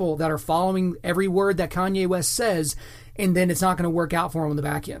 impressionable people that are following every word that Kanye West says, and then it's not going to work out for him on the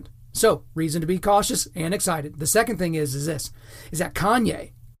back end. So, reason to be cautious and excited. The second thing is that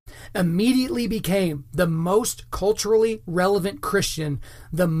Kanye immediately became the most culturally relevant Christian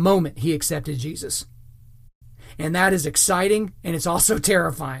the moment he accepted Jesus. And that is exciting, and it's also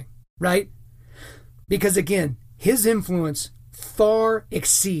terrifying, right? Because again, his influence far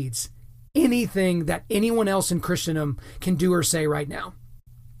exceeds anything that anyone else in Christendom can do or say right now.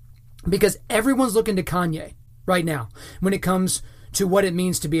 Because everyone's looking to Kanye right now when it comes to what it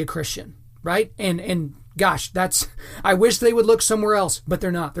means to be a Christian, right? And gosh, I wish they would look somewhere else, but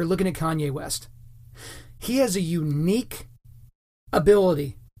they're not. They're looking at Kanye West. He has a unique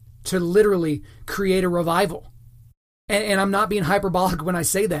ability to literally create a revival. And I'm not being hyperbolic when I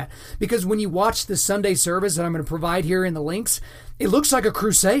say that, because when you watch the Sunday service that I'm going to provide here in the links, it looks like a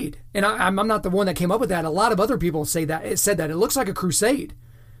crusade. And I'm not the one that came up with that. A lot of other people said that. It looks like a crusade.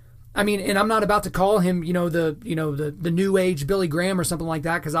 I mean, and I'm not about to call him, the new age Billy Graham or something like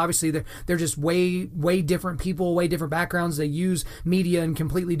that, because obviously they're just way different people, way different backgrounds. They use media in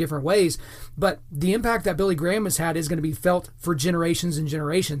completely different ways. But the impact that Billy Graham has had is going to be felt for generations and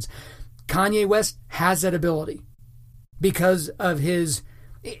generations. Kanye West has that ability because of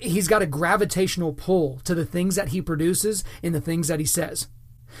he's got a gravitational pull to the things that he produces and the things that he says.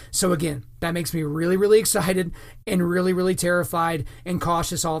 So again, that makes me really, really excited and really, really terrified and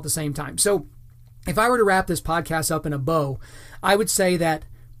cautious all at the same time. So if I were to wrap this podcast up in a bow, I would say that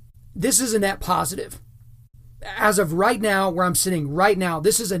this is a net positive. As of right now, where I'm sitting right now,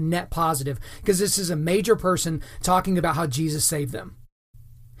 this is a net positive because this is a major person talking about how Jesus saved them.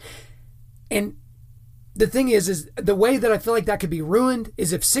 And the thing is the way that I feel like that could be ruined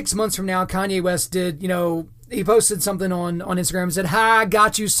is if 6 months from now, Kanye West did, he posted something on Instagram and said, "Ha,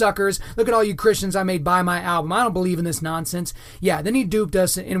 got you suckers. Look at all you Christians I made buy my album. I don't believe in this nonsense." Yeah, then he duped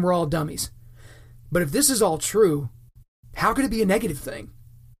us and we're all dummies. But if this is all true, how could it be a negative thing?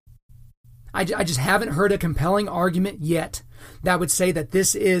 I just haven't heard a compelling argument yet that would say that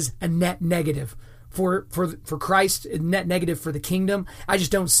this is a net negative for Christ, a net negative for the kingdom. I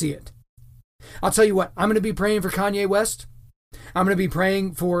just don't see it. I'll tell you what, I'm going to be praying for Kanye West. I'm going to be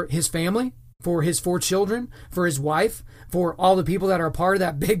praying for his family, for his 4 children, for his wife, for all the people that are a part of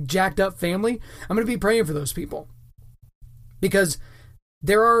that big jacked up family. I'm going to be praying for those people. Because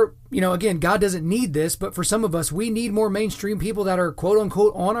there are, again, God doesn't need this, but for some of us, we need more mainstream people that are quote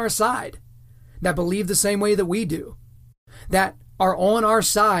unquote on our side, that believe the same way that we do, that are on our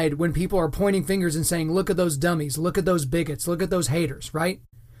side when people are pointing fingers and saying, look at those dummies, look at those bigots, look at those haters, right?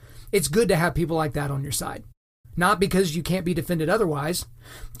 It's good to have people like that on your side. Not because you can't be defended otherwise,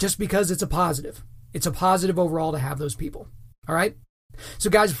 just because it's a positive. It's a positive overall to have those people. All right? So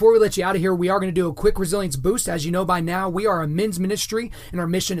guys, before we let you out of here, we are going to do a quick resilience boost. As you know by now, we are a men's ministry and our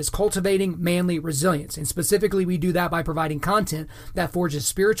mission is cultivating manly resilience. And specifically, we do that by providing content that forges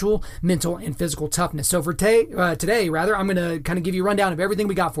spiritual, mental, and physical toughness. So for today, I'm going to kind of give you a rundown of everything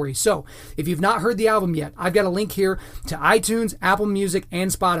we got for you. So if you've not heard the album yet, I've got a link here to iTunes, Apple Music,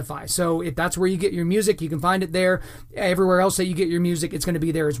 and Spotify. So if that's where you get your music, you can find it there. Everywhere else that you get your music, it's going to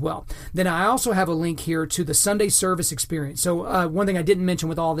be there as well. Then I also have a link here to the Sunday service experience. So one thing I didn't mention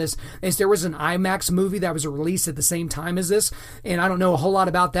with all this is there was an IMAX movie that was released at the same time as this, and I don't know a whole lot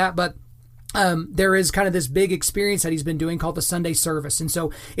about that, but there is kind of this big experience that he's been doing called the Sunday service. And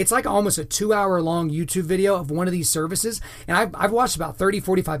so it's like almost a 2-hour long YouTube video of one of these services. And I've watched about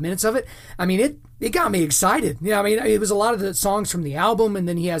 30-45 minutes of it. I mean, it got me excited. It was a lot of the songs from the album, and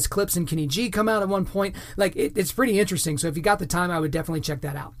then he has clips and Kenny G come out at one point. Like, it's pretty interesting. So if you got the time, I would definitely check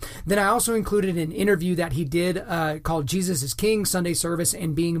that out. Then I also included an interview that he did called Jesus is King, Sunday Service,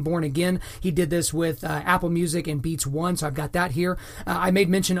 and Being Born Again. He did this with Apple Music and Beats One, so I've got that here. I made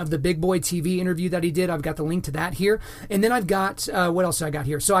mention of the Big Boy TV interview that he did. I've got the link to that here. And then I've got, what else I got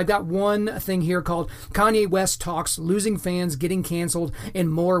here? So I've got one thing here called Kanye West Talks, Losing Fans, Getting Canceled,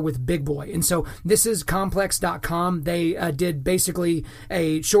 and More with Big Boy. And so this is complex.com. They did basically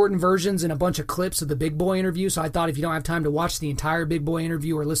a shortened versions and a bunch of clips of the Big Boy interview. So I thought if you don't have time to watch the entire Big Boy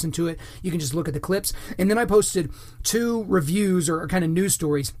interview or listen to it, you can just look at the clips. And then I posted 2 reviews or kind of news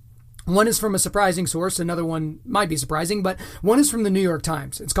stories. One is from a surprising source. Another one might be surprising, but one is from the New York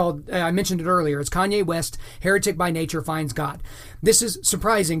Times. It's called, I mentioned it earlier, it's Kanye West, Heretic by Nature Finds God. This is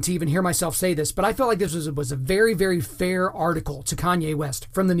surprising to even hear myself say this, but I felt like this was a very, very fair article to Kanye West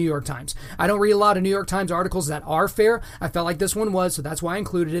from the New York Times. I don't read a lot of New York Times articles that are fair. I felt like this one was, so that's why I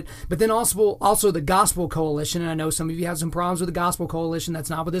included it. But then also the Gospel Coalition, and I know some of you have some problems with the Gospel Coalition.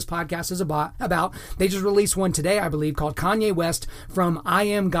 That's not what this podcast is about. They just released one today, I believe, called Kanye West From I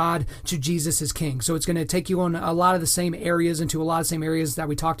Am God to Jesus is King. So it's going to take you on a lot of the same areas, into a lot of the same areas that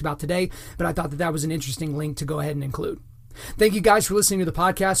we talked about today, but I thought that was an interesting link to go ahead and include. Thank you guys for listening to the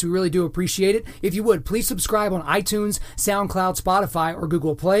podcast. We really do appreciate it. If you would, please subscribe on iTunes, SoundCloud, Spotify, or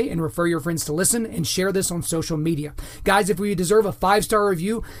Google Play, and refer your friends to listen, and share this on social media. Guys, if we deserve a 5-star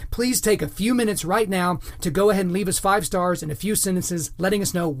review, please take a few minutes right now to go ahead and leave us 5 stars and a few sentences letting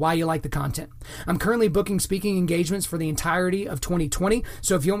us know why you like the content. I'm currently booking speaking engagements for the entirety of 2020,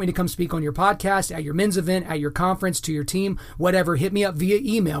 so if you want me to come speak on your podcast, at your men's event, at your conference, to your team, whatever, hit me up via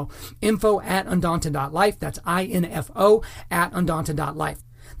email, info@undaunted.life. That's info@undaunted.life.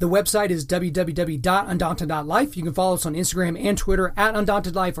 The website is www.undaunted.life. You can follow us on Instagram and Twitter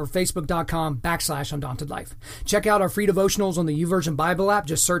 @UndauntedLife or Facebook.com/UndauntedLife. Check out our free devotionals on the YouVersion Bible app.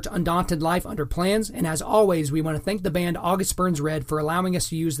 Just search Undaunted Life under plans. And as always, we want to thank the band August Burns Red for allowing us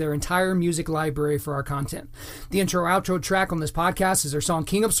to use their entire music library for our content. The intro-outro track on this podcast is their song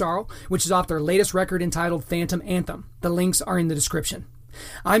King of Sorrow, which is off their latest record entitled Phantom Anthem. The links are in the description.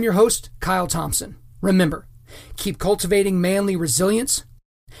 I'm your host, Kyle Thompson. Remember, keep cultivating manly resilience.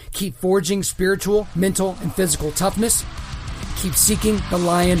 Keep forging spiritual, mental, and physical toughness. Keep seeking the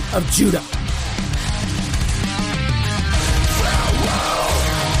Lion of Judah.